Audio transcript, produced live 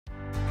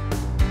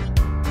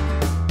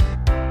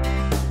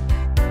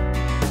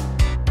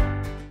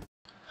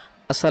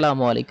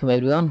আসসালামু আলাইকুম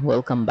everyone,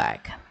 welcome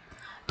back.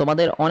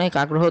 তোমাদের অনেক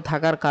আগ্রহ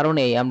থাকার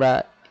কারণেই আমরা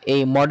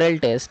এই মডেল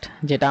টেস্ট,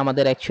 যেটা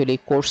আমাদের অ্যাকচুয়ালি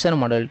কোর্সের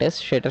মডেল টেস্ট,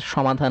 সেটার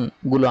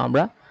সমাধানগুলো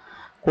আমরা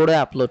করে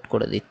আপলোড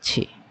করে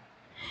দিচ্ছি।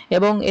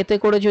 এবং এতে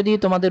করে যদি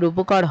তোমাদের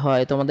উপকার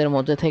হয়, তোমাদের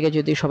মধ্যে থেকে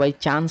যদি সবাই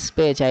চান্স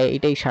পেয়ে যায়,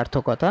 এটাই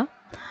সার্থকতা।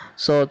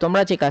 সো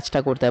তোমরা যে কাজটা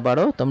করতে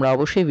পারো, তোমরা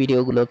অবশ্যই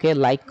ভিডিওগুলোকে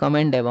লাইক,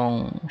 কমেন্ট এবং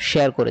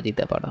শেয়ার করে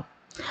দিতে পারো।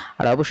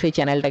 আর অবশ্যই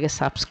চ্যানেলটাকে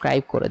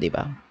সাবস্ক্রাইব করে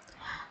দিবা।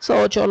 সো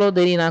চলো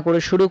দেরি না করে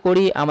শুরু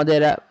করি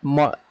আমাদের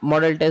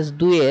মডেল টেস্ট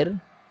 2 এর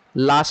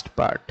লাস্ট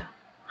পার্ট।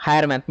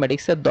 হায়ার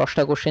ম্যাথমেটিক্সের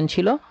 10টা কোশ্চেন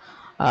ছিল,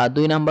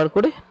 2 নাম্বার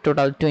করে,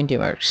 টোটাল 20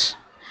 মার্কস।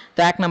 তো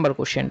 1 নাম্বার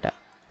কোশ্চেনটা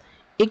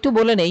একটু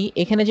বলে নেই।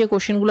 এখানে যে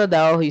কোশ্চেনগুলো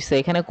দেওয়া হয়েছে,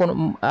 এখানে কোন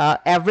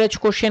অ্যাভারেজ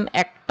কোশ্চেন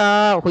একটা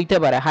হইতে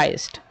পারে,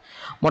 হাইয়েস্ট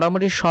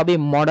মোটামুটি সবই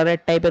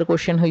মডারেট টাইপের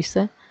কোশ্চেন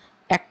হয়েছে।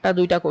 একটা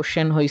দুইটা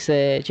কোশ্চেন হয়েছে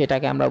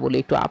যেটাকে আমরা বলি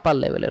একটু আপার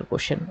লেভেলের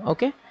কোশ্চেন।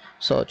 ওকে,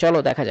 সো চলো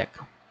দেখা যাক।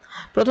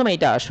 প্রথমে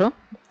এইটা আসো,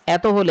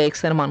 এত হলে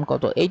এক্স এর মান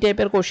কত? এই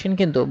টাইপের কোশ্চেন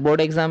কিন্তু বোর্ড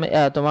এক্সামে,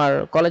 তোমার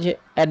কলেজে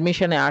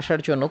অ্যাডমিশনে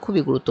আসার জন্য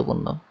খুবই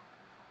গুরুত্বপূর্ণ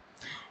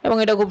এবং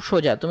এটা খুব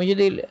সোজা। তুমি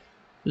যদি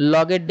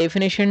লগের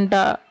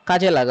ডেফিনেশনটা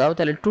কাজে লাগাও,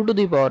 তাহলে 2 to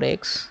the power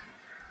x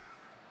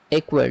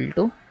equal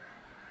to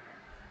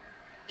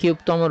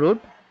কিউবতম root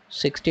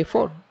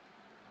 64।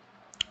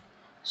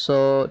 So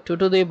 2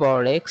 to the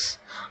power x,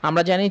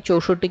 আমরা জানি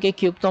 64কে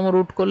কিউবতম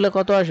রুট করলে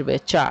কত আসবে?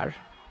 4।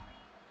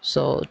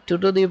 So 2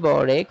 to the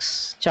power x,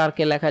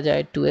 4কে লেখা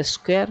যায় 2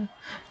 square,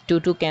 2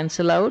 two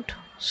cancel out,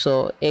 so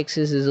x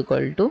is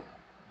equal to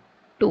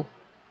 2।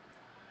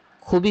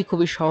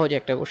 খুবই সহজ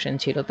একটা কোশ্চেন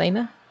ছিল, তাই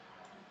না?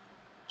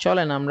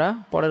 চলেন আমরা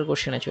পরের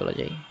কোশ্চেনে চলে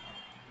যাই।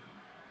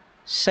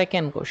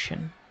 সেকেন্ড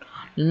কোশ্চেন,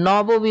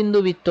 নববিন্দু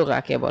বৃত্ত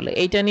কাকে বলে?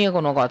 এইটা নিয়ে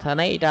কোনো কথা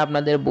নাই, এটা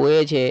আপনাদের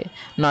বইয়ে যে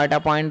 9টা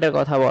পয়েন্টের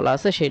কথা বলা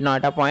আছে, সেই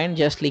 9টা পয়েন্ট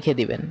জাস্ট লিখে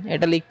দিবেন।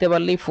 এটা লিখতে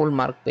পারলেই ফুল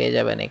মার্ক পেয়ে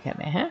যাবেন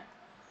এখানে। হ্যাঁ,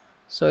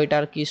 সো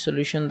এটার কি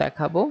সলিউশন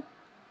দেখাবো।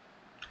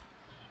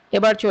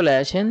 এবার চলে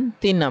আসেন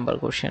 3 নাম্বার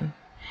কোশ্চেন।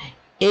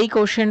 এই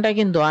কোশ্চেনটা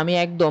কিন্তু আমি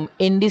একদম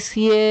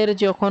এনডিসি এর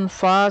যখন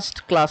ফার্স্ট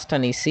ক্লাসটা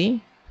নিছি,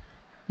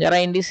 যারা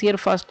এনডিসি এর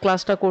ফার্স্ট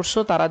ক্লাসটা করছো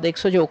তারা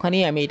দেখছো যে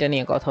ওখানেই আমি এটা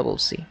নিয়ে কথা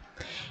বলছি।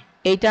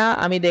 এইটা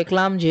আমি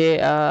দেখলাম যে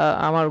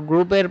আমার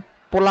গ্রুপের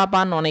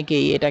পোলাপান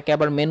অনেকেই এটাকে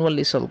আবার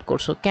ম্যানুয়ালি সলভ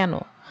করছো। কেন?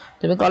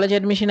 তুমি কলেজ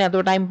অ্যাডমিশনে এত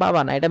টাইম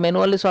পাবা না, এটা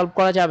ম্যানুয়ালি সলভ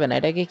করা যাবে না।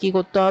 এটাকে কি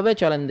করতে হবে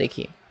চলেন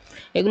দেখি।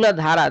 এগুলো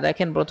ধারা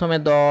দেখেন, প্রথমে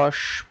 10,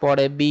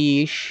 পরে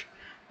 20,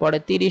 পরে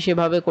 30,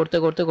 এভাবে করতে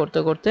করতে করতে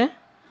করতে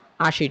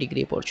 80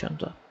 ডিগ্রি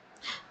পর্যন্ত।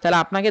 তাহলে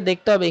আপনাকে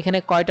দেখতে হবে এখানে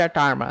কয়টা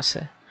টার্ম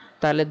আছে।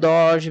 তাহলে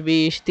 10,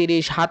 20,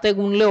 30 হাতে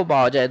গুনলেও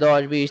পাওয়া যায়।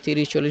 10, 20,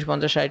 30, 40,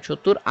 50, 60,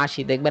 70,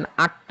 80, দেখবেন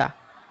 8টা।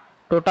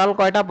 টোটাল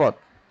কয়টা পদ?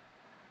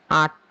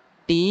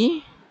 8টি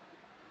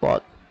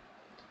পদ।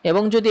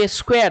 এবং যদি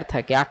স্কোয়ার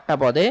থাকে 8টা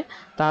পদে,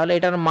 তাহলে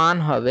এটার মান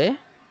হবে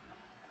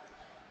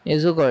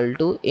is equal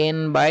to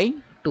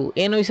n/2।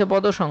 n হইছে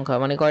পদ সংখ্যা,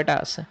 মানে কয়টা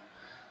আছে।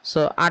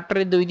 সো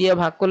 8রে 2 দিয়ে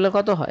ভাগ করলে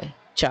কত হয়?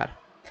 4।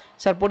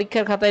 স্যার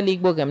পরীক্ষার খাতায়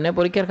লিখবো কেমনে?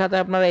 পরীক্ষার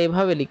খাতায় আপনারা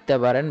এভাবে লিখতে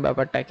পারেন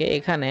ব্যাপারটাকে।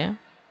 এখানে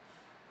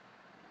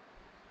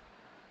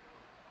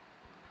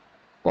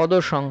পদ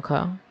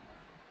সংখ্যা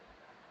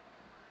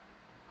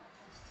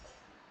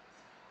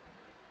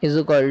ইজ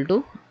ইকুয়াল টু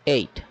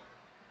 8।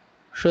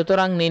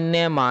 সুতরাং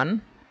নির্ণয় মান,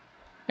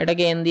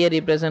 এটাকে n দিয়ে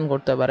রিপ্রেজেন্ট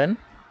করতে পারেন।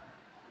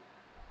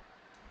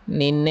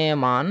 নির্ণয়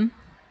মান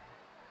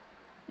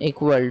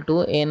equal to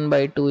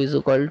n/2 is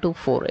equal to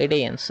 4।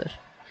 এটাই অ্যান্সার।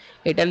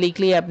 এটা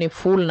লিখলেই আপনি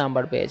ফুল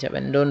নাম্বার পেয়ে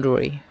যাবেন, ডোন্ট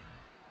ওয়ারি।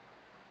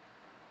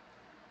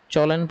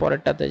 চলেন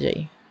পরেরটাতে যাই।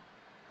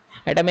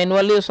 এটা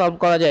ম্যানুয়ালিও সলভ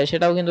করা যায়,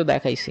 সেটাও কিন্তু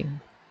দেখাইছি।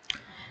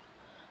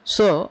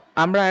 সো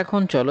আমরা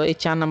এখন চলো এই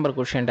 4 নাম্বার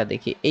কোশ্চেনটা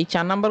দেখি। এই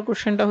 4 নাম্বার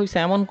কোশ্চেনটা হচ্ছে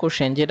এমন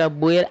কোশ্চেন যেটা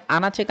বইয়ের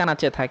আনাচে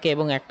কানাচে থাকে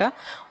এবং একটা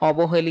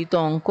অবহেলিত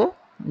অঙ্ক,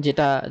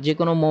 যেটা যে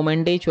কোনো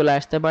মোমেন্টেই চলে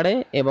আসতে পারে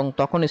এবং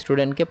তখন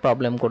স্টুডেন্টকে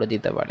প্রবলেম করে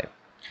দিতে পারে।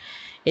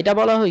 এটা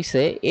বলা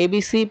হয়েছে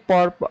এবিসি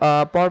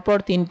পরপর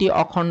 3টি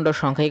অখণ্ড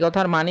সংখ্যা। এই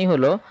কথার মানে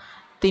হলো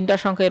 3টা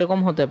সংখ্যা এরকম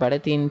হতে পারে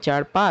 3,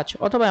 4, 5,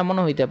 অথবা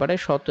এমনও হইতে পারে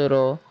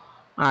 17,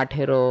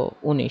 18,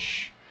 19,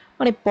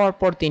 মানে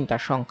পরপর 3টা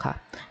সংখ্যা।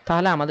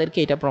 তাহলে আমাদেরকে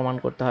এটা প্রমাণ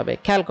করতে হবে।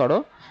 খেয়াল করো,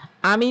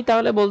 আমি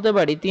তাহলে বলতে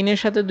পারি 3-এর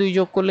সাথে 2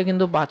 যোগ করলে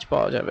কিন্তু 5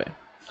 পাওয়া যাবে,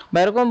 বা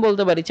এরকম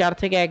বলতে পারি 4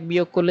 থেকে 1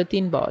 বিয়োগ করলে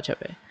 3 পাওয়া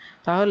যাবে।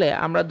 তাহলে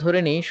আমরা ধরে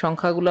নিই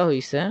সংখ্যাগুলো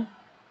হইছে,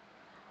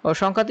 ও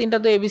সংখ্যা 3টা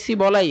তো এবিসি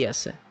বলাই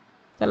আছে,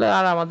 তাহলে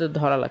আর আমাদের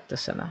ধরা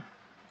লাগতেছে না।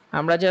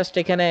 আমরা জাস্ট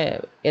এখানে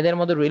এদের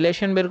মধ্যে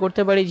রিলেশন বের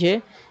করতে পারি যে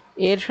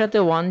এর সাথে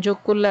 1 যোগ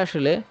করলে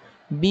আসলে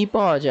বি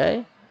পাওয়া যায়,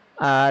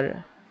 আর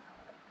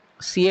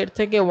সি এর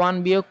থেকে 1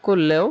 বিয়োগ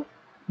করলেও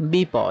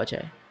বি পাওয়া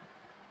যায়।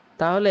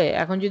 তাহলে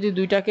এখন যদি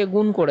দুইটাকে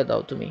গুণ করে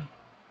দাও তুমি,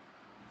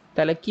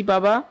 তাহলে কি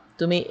পাবা?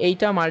 তুমি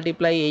এইটা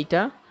মাল্টিপ্লাই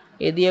এইটা,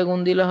 এ দিয়ে গুণ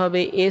দিলে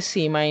হবে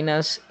এসি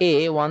মাইনাস এ,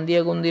 1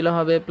 দিয়ে গুণ দিলে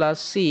হবে plus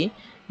C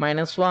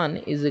minus 1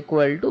 is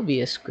equal to B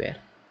square.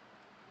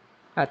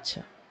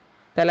 আচ্ছা,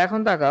 তাহলে এখন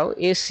তাকাও,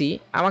 এসি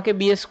আমাকে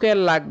বি স্কোয়ার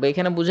লাগবে,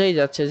 এখানে বুঝাই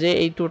যাচ্ছে যে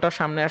এই টুটা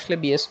সামনে আসলে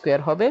বি স্কোয়ার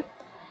হবে,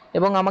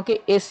 এবং আমাকে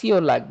এসিও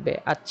লাগবে।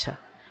 আচ্ছা,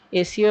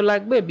 এসিও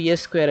লাগবে, বি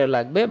স্কোয়ারও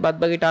লাগবে,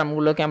 বাদবাকি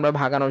টার্মগুলোকে আমরা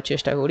ভাগানোর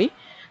চেষ্টা করি।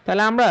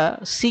 তাহলে আমরা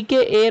সি কে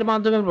এ এর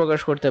মাধ্যমে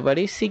প্রকাশ করতে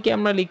পারি। সি কে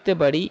আমরা লিখতে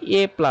পারি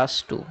এ প্লাস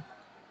টু।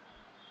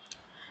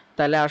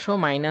 তাহলে আসো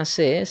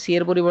মাইনাসে সি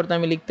এর পরিবর্তে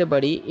আমি লিখতে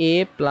পারি এ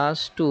plus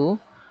two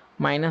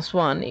minus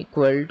one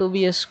equal to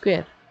B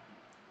square.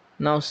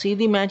 Now C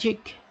the magic,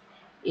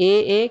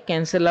 A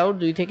cancel out,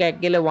 2 থেকে 1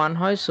 গেলে 1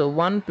 হয়, so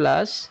 1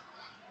 plus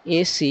A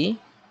C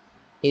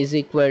is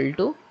equal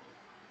to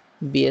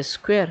B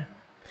square.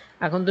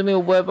 এখন তুমি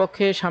উভয়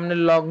পক্ষে সামনে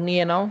লগ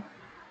নিয়ে নাও,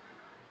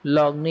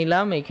 লগ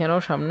নিলাম, এখানেও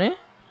সামনে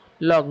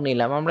লগ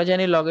নিলাম। আমরা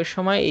জানি লগের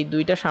সময় এই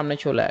দুইটা সামনে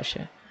চলে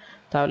আসে,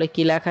 তাহলে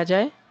কি লেখা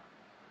যায়?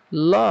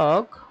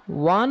 log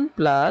 1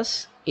 plus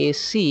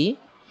AC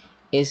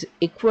is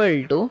equal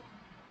to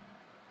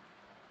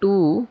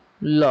 2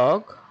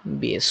 log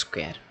b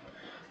square.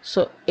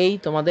 So এই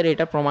তোমাদের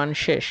এটা প্রমাণ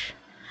শেষ।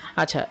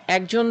 আচ্ছা,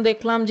 একজন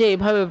দেখলাম যে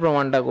এইভাবে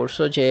প্রমাণটা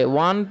করছো যে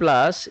 1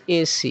 plus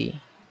AC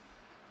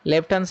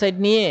left hand side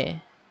নিয়ে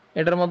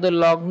এটার মধ্যে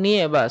লগ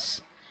নিয়ে বাস,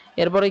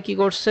 এরপরে কি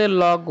করছে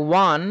লগ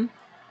 1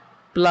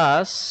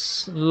 প্লাস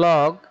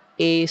লগ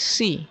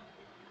এসি।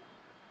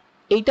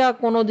 এইটা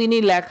কোনো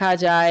দিনই লেখা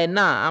যায়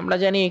না। আমরা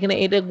জানি এখানে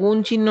এটা গুণ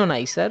চিহ্ন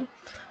নাই স্যার,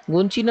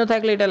 গুণ চিহ্ন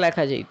থাকলে এটা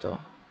লেখা যেত,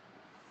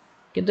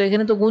 কিন্তু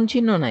এখানে তো গুণ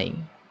চিহ্ন নাই।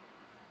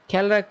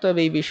 খেয়াল রাখতে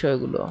হবে এই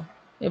বিষয়গুলো,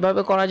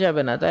 এভাবে করা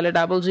যাবে না, তাহলে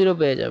ডাবল জিরো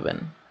পেয়ে যাবেন।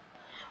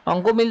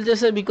 অঙ্ক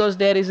মিলতেছে because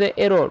there is a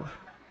error,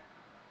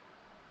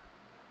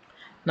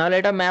 নাহলে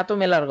এটা ম্যাথও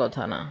মেলার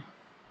কথা না।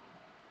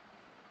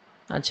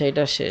 আচ্ছা,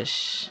 এটা শেষ,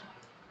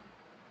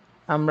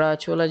 আমরা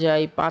চলে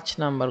যাই 5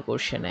 নাম্বার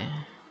কোশ্চেনে।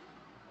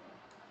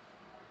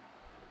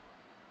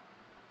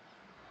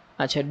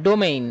 আচ্ছা,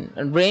 domain,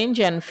 range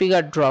and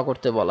figure draw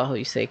করতে বলা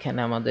হয়েছে এখানে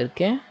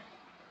আমাদেরকে।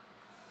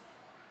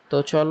 তো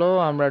চলো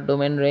আমরা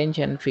ডোমেন, রেঞ্জ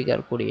অ্যান্ড ফিগার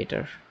করি।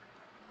 এটার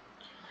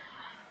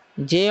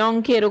যে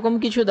অঙ্কে এরকম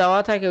কিছু দেওয়া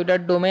থাকে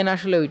ওটার ডোমেন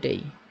আসলে ওইটাই,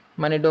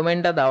 মানে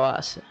ডোমেনটা দেওয়া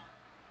আছে।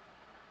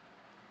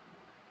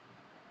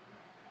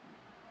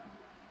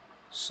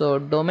 So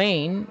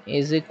domain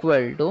is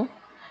equal to,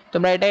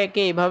 তোমরা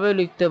এটাকে এইভাবেও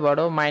লিখতে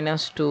পারো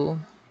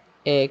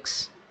 -2x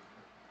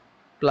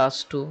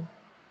 + 2,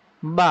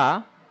 বা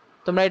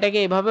তোমরা এটাকে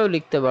এইভাবেও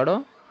লিখতে পারো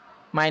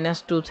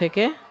 -2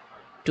 থেকে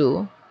 2,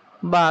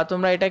 বা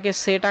তোমরা এটাকে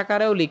সেট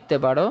আকারেও লিখতে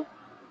পারো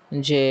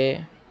যে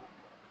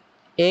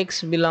x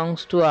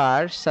belongs to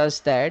R such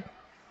that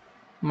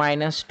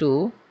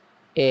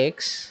 -2x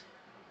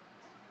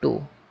 2।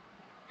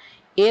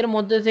 এর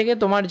মধ্যে থেকে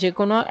তোমার যে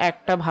কোনো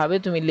একটা ভাবে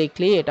তুমি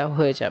লিখলেই এটা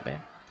হয়ে যাবে।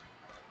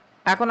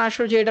 এখন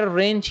আসো যে এটার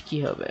রেঞ্জ কি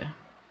হবে।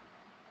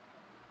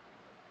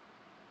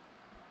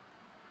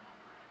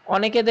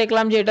 অনেকে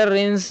দেখলাম যে এটার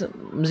রেঞ্জ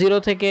 0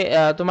 থেকে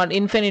তোমার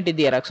ইনফিনিটি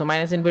দিয়ে রাখছো,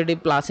 -ইনফিনিটি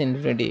প্লাস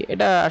ইনফিনিটি,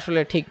 এটা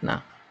আসলে ঠিক না।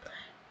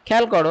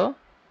 খেয়াল করো,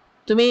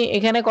 তুমি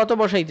এখানে কত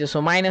বসাইতেছো?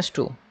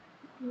 -2,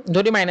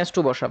 ধরি -2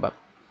 বসাবা,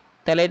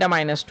 তাহলে এটা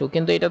 -2,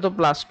 কিন্তু এটা তো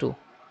 +2,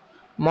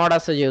 মড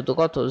আছে যেহেতু,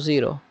 কত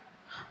 0।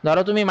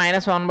 ধরো তুমি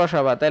 -1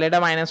 বসাবা, তাহলে এটা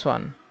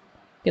 -1,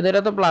 কিন্তু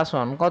এটা তো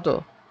 +1, কত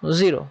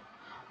 0।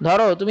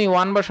 ধরো তুমি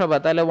 1 বসাবা,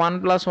 তাহলে 1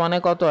 + 1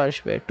 কত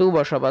আসবে? 2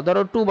 বসাবা,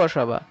 ধরো 2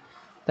 বসাবা,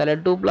 তাহলে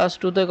 2 +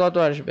 2 তে কত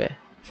আসবে?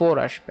 4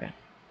 আসবে।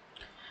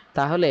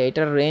 তাহলে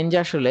এটার রেঞ্জ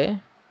আসলে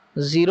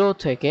 0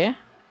 থেকে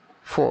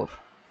 4।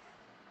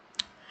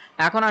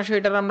 এখন আসো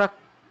এটার আমরা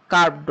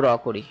কার্ভ ড্র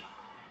করি।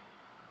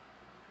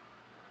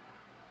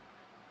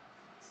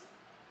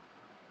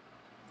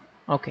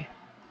 ওকে,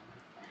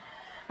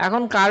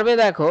 এখন কার্ভে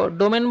দেখো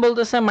ডোমেন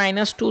বলতেছে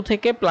 -2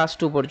 থেকে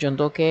 +2 পর্যন্ত।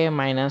 ওকে,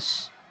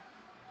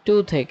 -2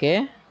 থেকে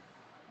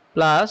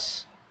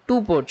 +2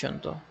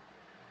 পর্যন্ত।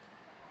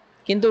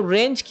 কিন্তু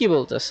রেঞ্জ কি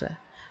বলতেছে?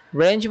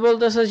 রেঞ্জ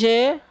বলতেছে যে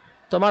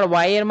তোমার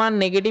y এর মান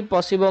নেগেটিভ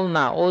পসিবল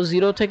না, ও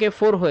 0 থেকে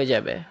 4 হয়ে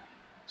যাবে।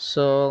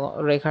 সো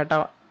রেখাটা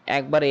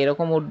একবার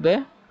এরকম উঠবে,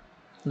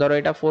 ধরো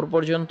এটা 4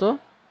 পর্যন্ত,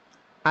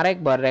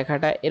 আরেকবার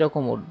রেখাটা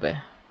এরকম উঠবে,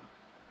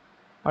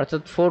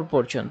 অর্থাৎ 4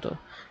 পর্যন্ত।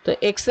 তো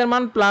এক্স এর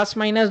মান প্লাস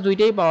মাইনাস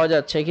দুইটাই পাওয়া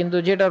যাচ্ছে, কিন্তু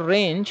যেটা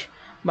রেঞ্জ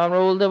বা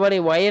আমরা বলতে পারি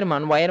y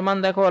এর মান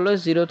দেখো অলওয়েজ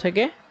 0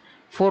 থেকে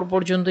 4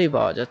 পর্যন্তই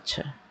পাওয়া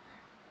যাচ্ছে।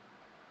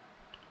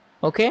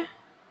 ওকে,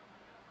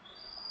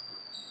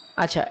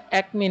 আচ্ছা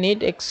 1 মিনিট,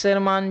 এক্স এর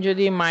মান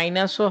যদি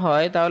মাইনাসও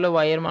হয় তাহলে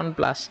y এর মান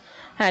প্লাস।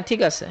 হ্যাঁ ঠিক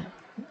আছে,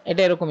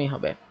 এটা এরকমই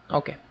হবে।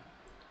 ওকে,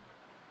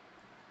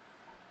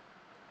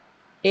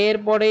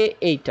 এরপরে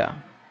এইটা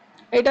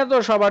তো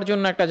সবার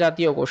জন্য একটা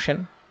জাতীয় কোশ্চেন,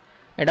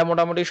 এটা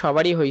মোটামুটি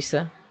সবারই হয়েছে।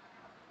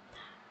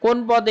 কোন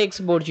পদ x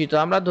বর্জিত?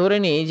 আমরা ধরে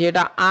নিই যে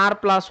এটা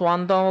r+1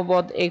 তম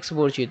পদ x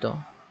বর্জিত,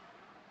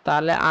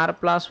 তাহলে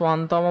r+1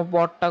 তম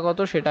পদটা কত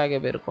সেটা আগে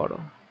বের করো।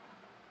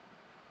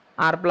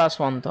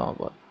 r+1 তম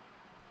পদ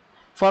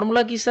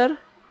ফর্মুলা কি স্যার?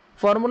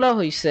 ফর্মুলা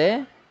হইছে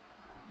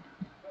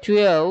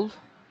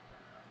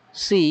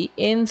 12c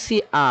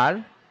NCr,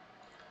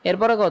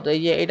 এরপরে কত? এই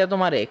যে এটা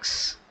তোমার x,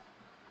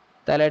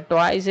 তাহলে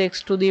twice x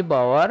to the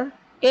power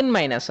n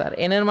minus r,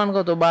 n এর মান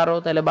কত? 12,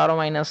 তাহলে 12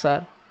 minus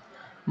r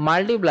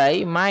multiply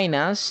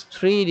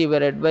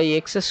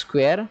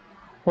 -3/x²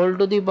 whole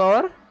to the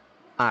power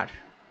r।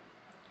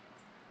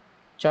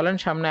 চলেন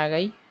সামনে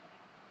আগাই।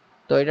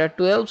 তো এটা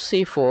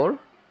 12c4,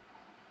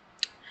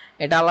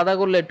 এটা আলাদা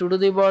করলে 2 টু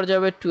দি পাওয়ার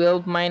যাবে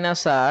 12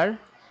 মাইনাস আর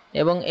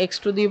এবং x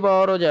টু দি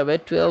পাওয়ারও যাবে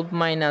 12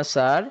 মাইনাস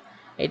আর।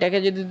 এটাকে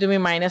যদি তুমি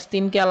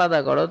 -3 কে আলাদা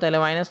করো তাহলে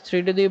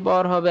 -3 টু দি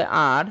পাওয়ার হবে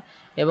আর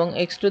এবং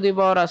x টু দি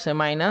পাওয়ার আছে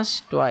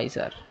 -2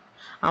 আর।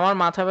 আমার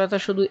মাথা ব্যথা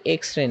শুধু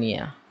x রে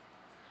নিয়ে,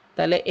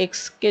 তাহলে x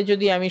কে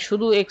যদি আমি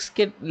শুধু x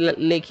কে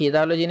লিখি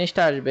তাহলে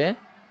জিনিসটা আসবে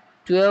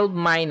 12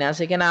 মাইনাস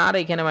এখানে আর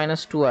এখানে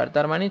 -2 আর,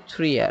 তার মানে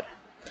 3 আর।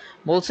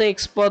 বলছে x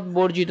পদ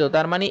বর্জিত,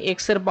 তার মানে x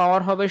এর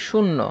পাওয়ার হবে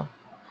 0।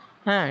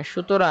 হ্যাঁ,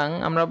 সুতরাং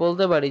আমরা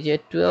বলতে পারি যে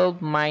 12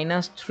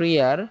 minus 3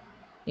 R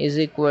is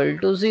equal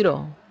to 0।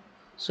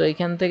 So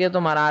এখান থেকে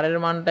তোমার আর এর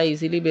মানটা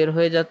ইজিলি বের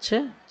হয়ে যাচ্ছে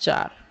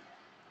 4।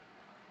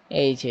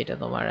 এই যে এটা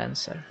তোমার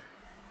অ্যান্সার।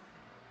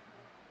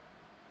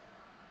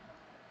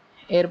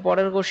 এর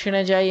পরের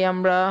কোশ্চেনে যাই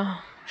আমরা,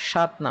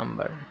 7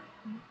 নাম্বার।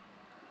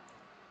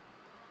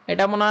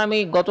 এটা মনে হয় আমি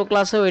গত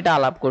ক্লাসেও এটা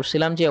আলাপ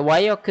করছিলাম যে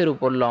ওয়াই অক্ষের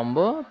উপর লম্ব,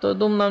 তো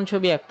দুমদাম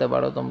ছবি আঁকতে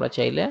পারো তোমরা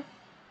চাইলে।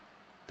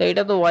 তো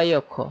এটা তো ওয়াই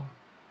অক্ষ,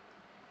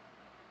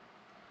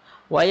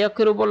 ওয়াই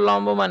অক্ষের উপর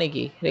লম্ব মানে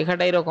কি,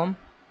 রেখাটা এরকম।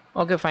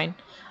 ওকে ফাইন,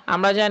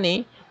 আমরা জানি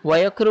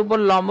ওয়াই অক্ষের উপর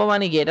লম্ব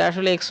মানে কি, এটা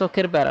আসলে এক্স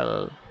অক্ষের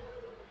প্যারালাল,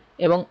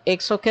 এবং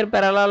এক্স অক্ষের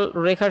প্যারালাল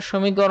রেখার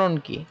সমীকরণ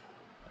কি,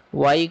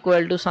 Y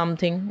equal to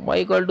something, Y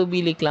equal to B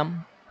লিখলাম।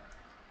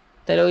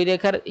 তাহলে ওই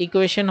রেখার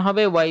ইকুয়েশন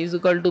হবে Y is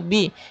equal to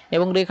B,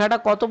 এবং রেখাটা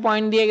কত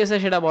পয়েন্ট দিয়ে গেছে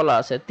সেটা বলা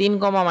আছে 3,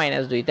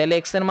 -2। তাহলে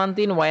এক্স এর মান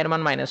 3, ওয়াই এর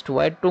মান -2,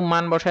 ওয়াই এর 2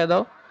 মান বসায়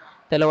দাও,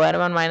 তাহলে ওয়াই এর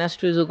মান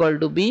 -2 ইজ ইকুয়াল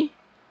টু বি।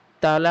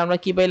 তাহলে আমরা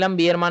কি পাইলাম,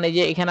 বি এর মান এই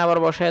যে এখানে আবার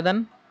বসায় দেন,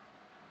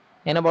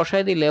 এখানে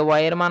বসায় দিলে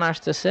ওয়াই এর মান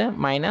আসতেছে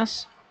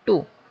 -2।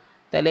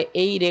 তাহলে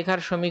এই রেখার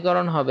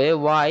সমীকরণ হবে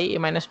ওয়াই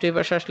 -2 এর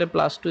পাশে আসলে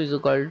 +2 ইজ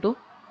ইকুয়াল টু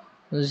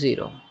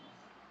 0।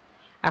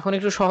 এখন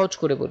একটু সহজ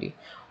করে বলি,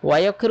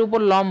 ওয়াই অক্ষের উপর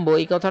লম্ব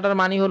এই কথাটার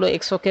মানে হলো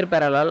এক্স অক্ষের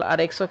প্যারালাল, আর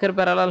এক্স অক্ষের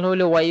প্যারালাল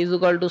হলে Y is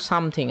equal to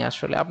something.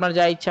 আসলে আপনার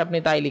যা ইচ্ছা আপনি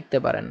তাই লিখতে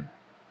পারেন,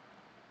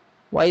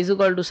 Y is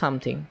equal to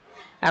something.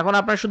 এখন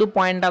আপনার শুধু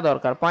পয়েন্টটা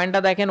দরকার, পয়েন্টটা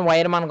দেখেন ওয়াই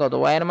এর মান কত,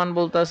 ওয়াই এর মান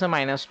বলতে আছে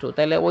 -2,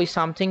 তাহলে ওই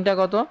সামথিংটা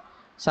কত,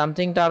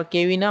 সামথিংটা আর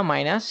কেউই না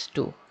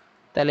 -2।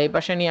 তাহলে এই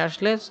পাশে নিয়ে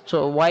আসলে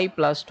ওয়াই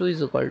 +2 ইজ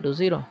ইকুয়াল টু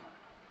 0।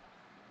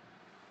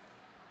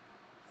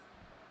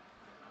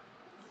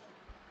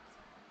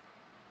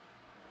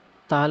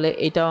 তাহলে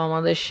এটাও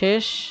আমাদের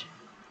শেষ।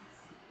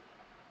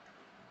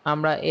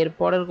 আমরা এর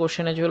পরের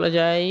কোশ্চেনে চলে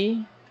যাই,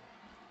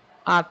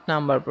 8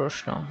 নাম্বার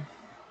প্রশ্ন।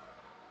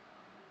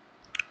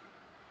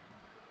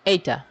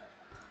 এইটা,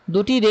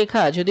 দুটি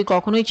রেখা যদি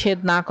কখনোই ছেদ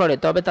না করে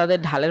তবে তাদের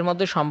ঢালের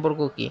মধ্যে সম্পর্ক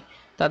কি?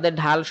 তাদের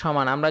ঢাল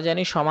সমান। আমরা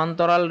জানি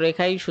সমান্তরাল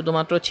রেখাই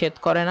শুধুমাত্র ছেদ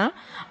করে না,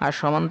 আর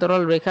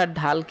সমান্তরাল রেখার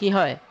ঢাল কি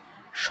হয়,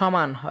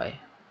 সমান হয়।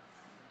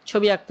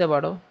 ছবি আঁকতে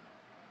পারো।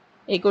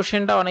 এই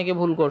কোশ্চেনটা অনেকে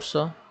ভুল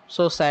করছো,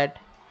 সো স্যাড।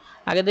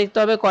 আগে দেখতে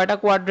হবে কয়টা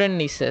কোয়াড্রেন্ট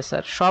নিচ্ছে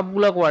স্যার,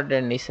 সবগুলো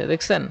কোয়াড্রেন্ট নিচ্ছে,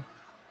 দেখছেন।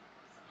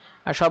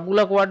 আর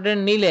সবগুলো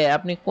কোয়াড্রেন্ট নিলে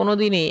আপনি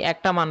কোনোদিনই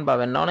একটা মান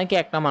পাবেন না, অনেকে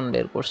একটা মান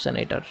বের করছেন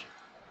এটার।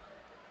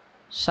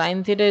 Sine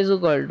theta is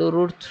equal to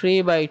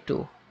 √3/2।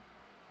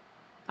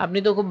 আপনি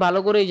তো খুব ভালো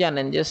করেই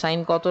জানেন যে সাইন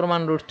কতর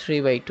মান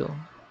 √3/2,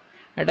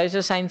 এটা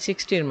হচ্ছে সাইন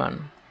 60-র মান,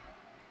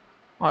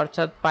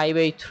 অর্থাৎ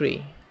π/3।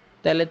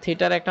 তাহলে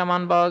থিটার একটা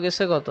মান পাওয়া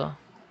গেছে কত,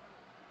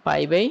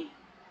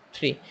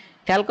 π/3।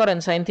 খেয়াল করেন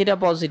সাইন থিটা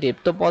পজিটিভ,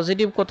 তো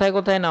পজিটিভ কোথায়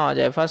কোথায় নেওয়া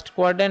যায়, ফার্স্ট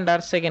কোয়াড্রেন্ট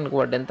আর সেকেন্ড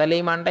কোয়াড্রেন্ট। তাহলে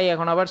এই মানটাই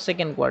এখন আবার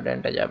সেকেন্ড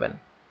কোয়াড্রেন্টে যাবেন।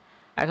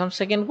 এখন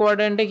সেকেন্ড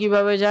কোয়াড্রেন্টে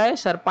কিভাবে যায়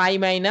স্যার, পাই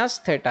মাইনাস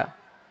থেটা।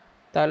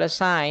 তাহলে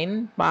sine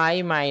pi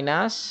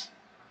minus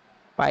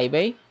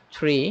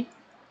π/3,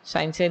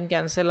 sign sign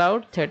cancel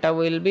out, theta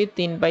will be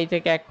 3 পাই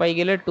থেকে 1 পাই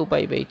গেলে 2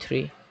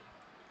 π/3।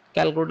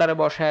 ক্যালকুলেটারে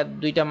বসায়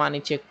দুইটা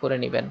মানই চেক করে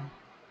নেবেন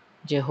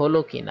যে হলো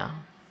কি না।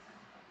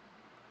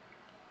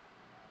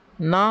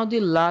 নাও দি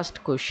লাস্ট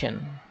কোয়েশ্চেন,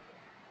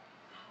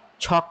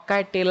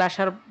 ছক্কায় টেল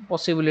আসার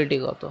পসিবিলিটি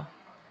কত?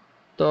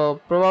 তো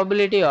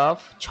প্রবাবিলিটি অফ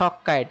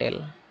ছক্কায় টেল,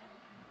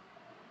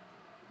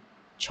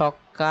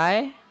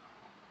 ছক্কায়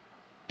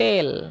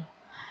টেল,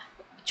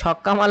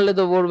 ছক্কা মারলে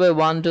তো পড়বে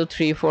 1 2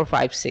 3 4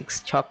 5 6,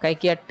 ছক্কায়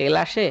কি আর টেল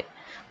আসে?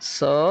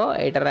 সো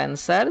এটার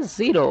অ্যান্সার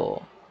 0।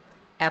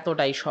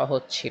 এতটাই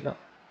সহজ ছিল।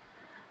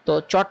 তো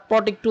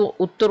চটপট একটু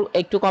উত্তর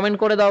একটু কমেন্ট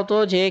করে দাও তো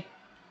যে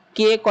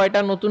কে কয়টা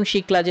নতুন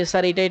শিখলা, যে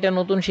স্যার এটা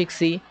নতুন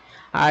শিখছি।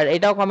 আর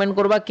এটাও কমেন্ট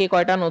করবা কে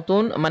কয়টা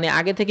নতুন মানে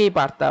আগে থেকেই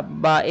পারতা,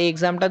 বা এই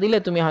এক্সামটা দিলে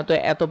তুমি হয়তো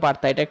এত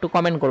পারতা, এটা একটু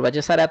কমেন্ট করবা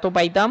যে স্যার এত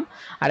পাইতাম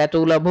আর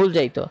এতগুলো ভুল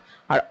যাইতো।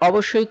 আর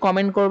অবশ্যই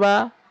কমেন্ট করবা,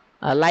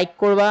 লাইক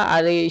করবা,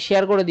 আর এই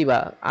শেয়ার করে দিবা।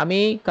 আমি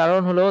কারণ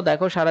হলো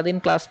দেখো সারাদিন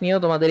ক্লাস নিয়েও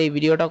তোমাদের এই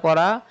ভিডিওটা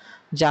করা,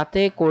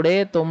 যাতে করে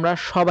তোমরা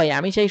সবাই,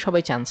 আমি চাই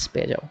সবাই চান্স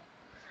পেয়ে যাও।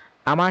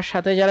 আমার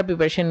সাথে যারা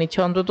প্রিপারেশন নিচ্ছে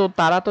অন্তত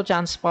তারা তো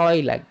চান্স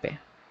পাওয়াই লাগবে,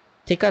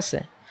 ঠিক আছে।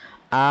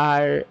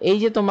 আর এই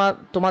যে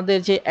তোমাদের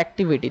যে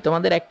অ্যাক্টিভিটি,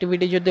 তোমাদের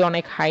অ্যাক্টিভিটি যদি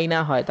অনেক হাই না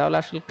হয় তাহলে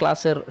আসলে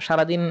ক্লাসের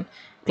সারাদিন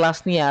ক্লাস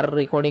নিয়ে আর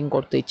রেকর্ডিং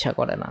করতে ইচ্ছা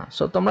করে না।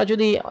 সো তোমরা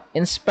যদি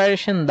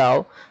ইন্সপিরেশন দাও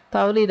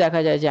তাহলেই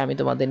দেখা যায় যে আমি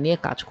তোমাদের নিয়ে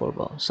কাজ করব।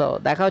 সো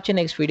দেখা হচ্ছে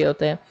নেক্সট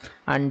ভিডিওতে।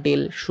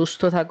 আনটিল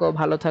সুস্থ থাকো,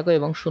 ভালো থাকো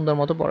এবং সুন্দর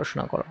মতো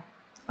পড়াশোনা করো।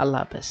 আল্লাহ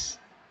হাফেজ।